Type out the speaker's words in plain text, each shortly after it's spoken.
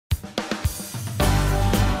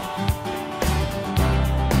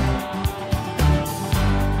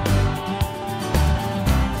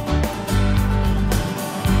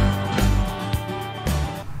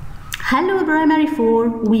Primary 4,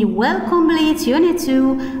 we will complete Unit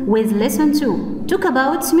 2 with Lesson 2. Talk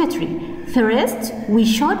about symmetry. First, we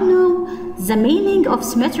should know the meaning of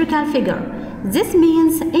symmetrical figure. This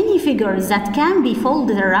means any figure that can be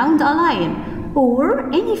folded around a line, or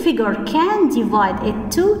any figure can divide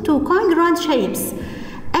into two congruent shapes,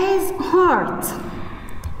 as heart.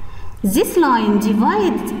 This line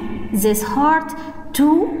divides this heart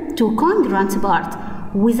to two congruent parts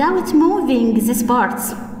without moving these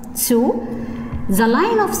parts. So, the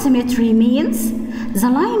line of symmetry means the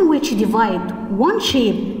line which divides one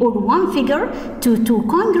shape or one figure to two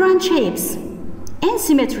congruent shapes. In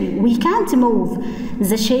symmetry, we can't move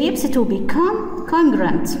the shapes to become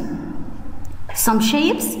congruent. Some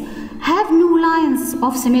shapes have no lines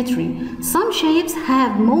of symmetry. Some shapes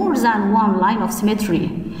have more than one line of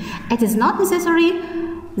symmetry. It is not necessary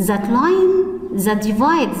that line that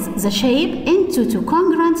divides the shape into two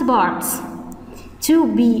congruent parts to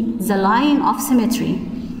be the line of symmetry.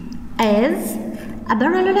 As a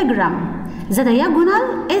parallelogram, the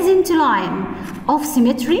diagonal isn't a line of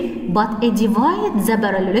symmetry, but it divides the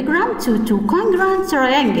parallelogram to two congruent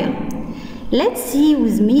triangles. Let's see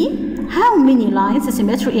with me how many lines of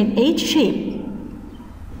symmetry in each shape.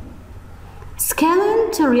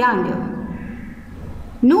 Scalene triangle,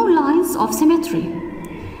 no lines of symmetry.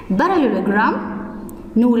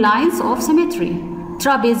 Parallelogram, no lines of symmetry.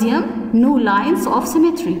 Trapezium, no lines of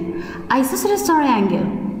symmetry. Isosceles triangle,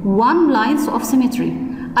 one lines of symmetry.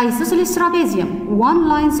 Isosceles trapezium, one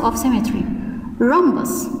lines of symmetry.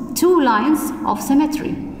 Rhombus, two lines of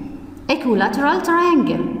symmetry. Equilateral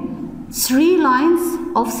triangle, three lines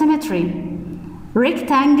of symmetry.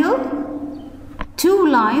 Rectangle, two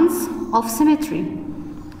lines of symmetry.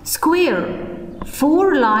 Square,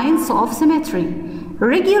 four lines of symmetry.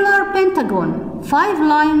 Regular pentagon, five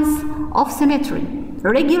lines of symmetry.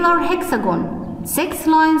 Regular hexagon, six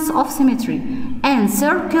lines of symmetry. And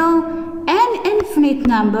circle, an infinite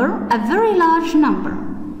number, a very large number.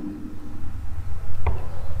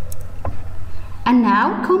 And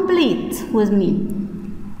now complete with me.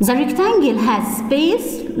 The rectangle has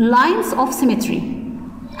space lines of symmetry.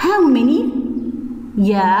 How many?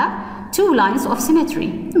 Yeah, two lines of symmetry.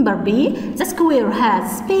 Number B, the square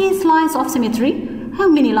has space lines of symmetry. How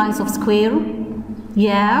many lines of square?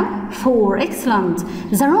 Yeah, four. Excellent.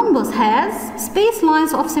 The rhombus has space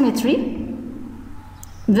lines of symmetry.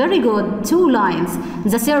 Very good, two lines.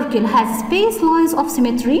 The circle has space lines of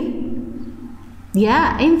symmetry.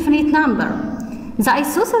 Yeah, infinite number. The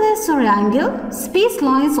isosceles triangle, space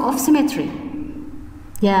lines of symmetry.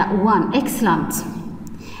 Yeah, one. Excellent.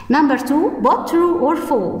 Number 2, both true or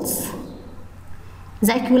false.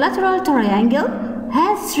 The equilateral triangle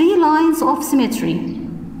has three lines of symmetry.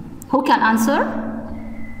 Who can answer?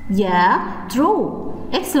 Yeah, true.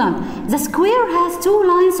 Excellent. The square has two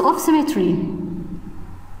lines of symmetry.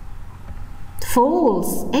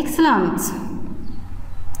 False. Excellent.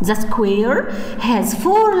 The square has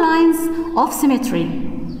four lines of symmetry.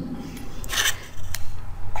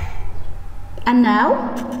 And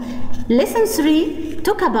now, lesson 3,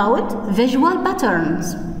 talk about visual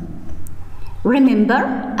patterns.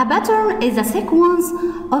 Remember, a pattern is a sequence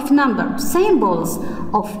of numbers, symbols,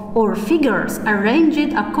 or figures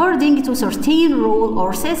arranged according to certain rule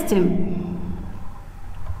or system.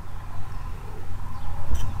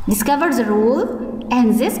 Discover the rule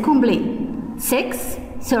and this complete 6,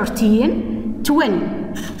 13, 20.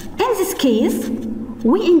 In this case,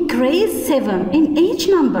 we increase 7 in each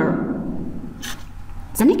number.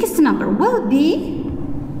 The next number will be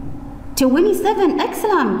 27.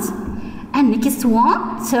 Excellent. And next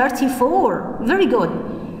one, 34. Very good.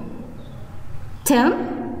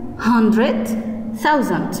 10, 100,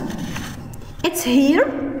 1,000. It's here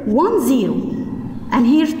 1 0, and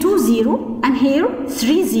here 2 0, and here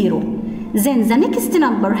 3 0. Then the next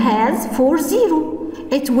number has 4 0.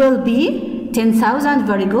 It will be 10,000.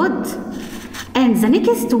 Very good. And the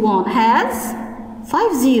next one has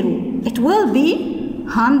 5 0. It will be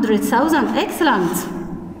 100,000. Excellent.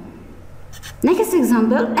 Next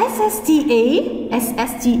example, SSTA,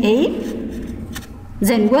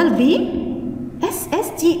 then will be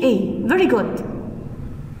SSTA. Very good.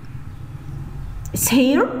 It's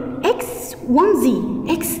here X1Z,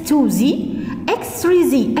 X2Z,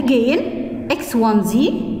 X3Z, again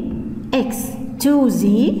X1Z,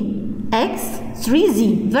 X2Z,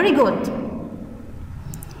 X3Z. Very good.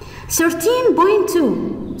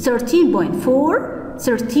 13.2, 13.4,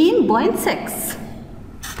 13.6.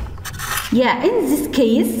 Yeah, in this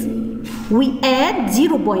case, we add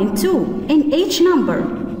 0.2 in each number.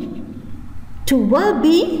 2 will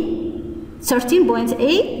be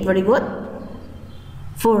 13.8, very good.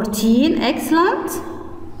 14, excellent.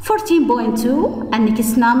 14.2 and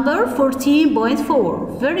next number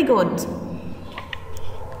 14.4. Very good.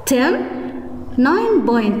 10,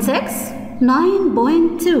 9.6,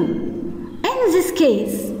 9.2. In this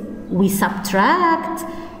case, we subtract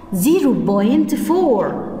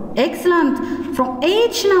 0.4. Excellent. From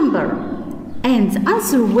each number. And the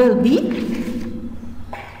answer will be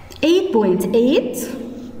 8.8,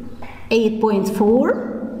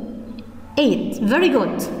 8.4, 8. Very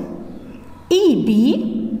good. EB,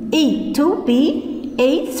 A2B,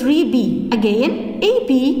 A3B. Again,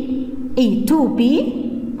 AB, A2B.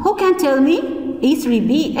 Who can tell me?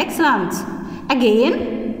 A3B. Excellent.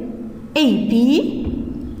 Again, AB,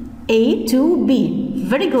 A2B.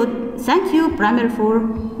 Very good. Thank you, Primary 4.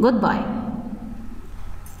 Goodbye.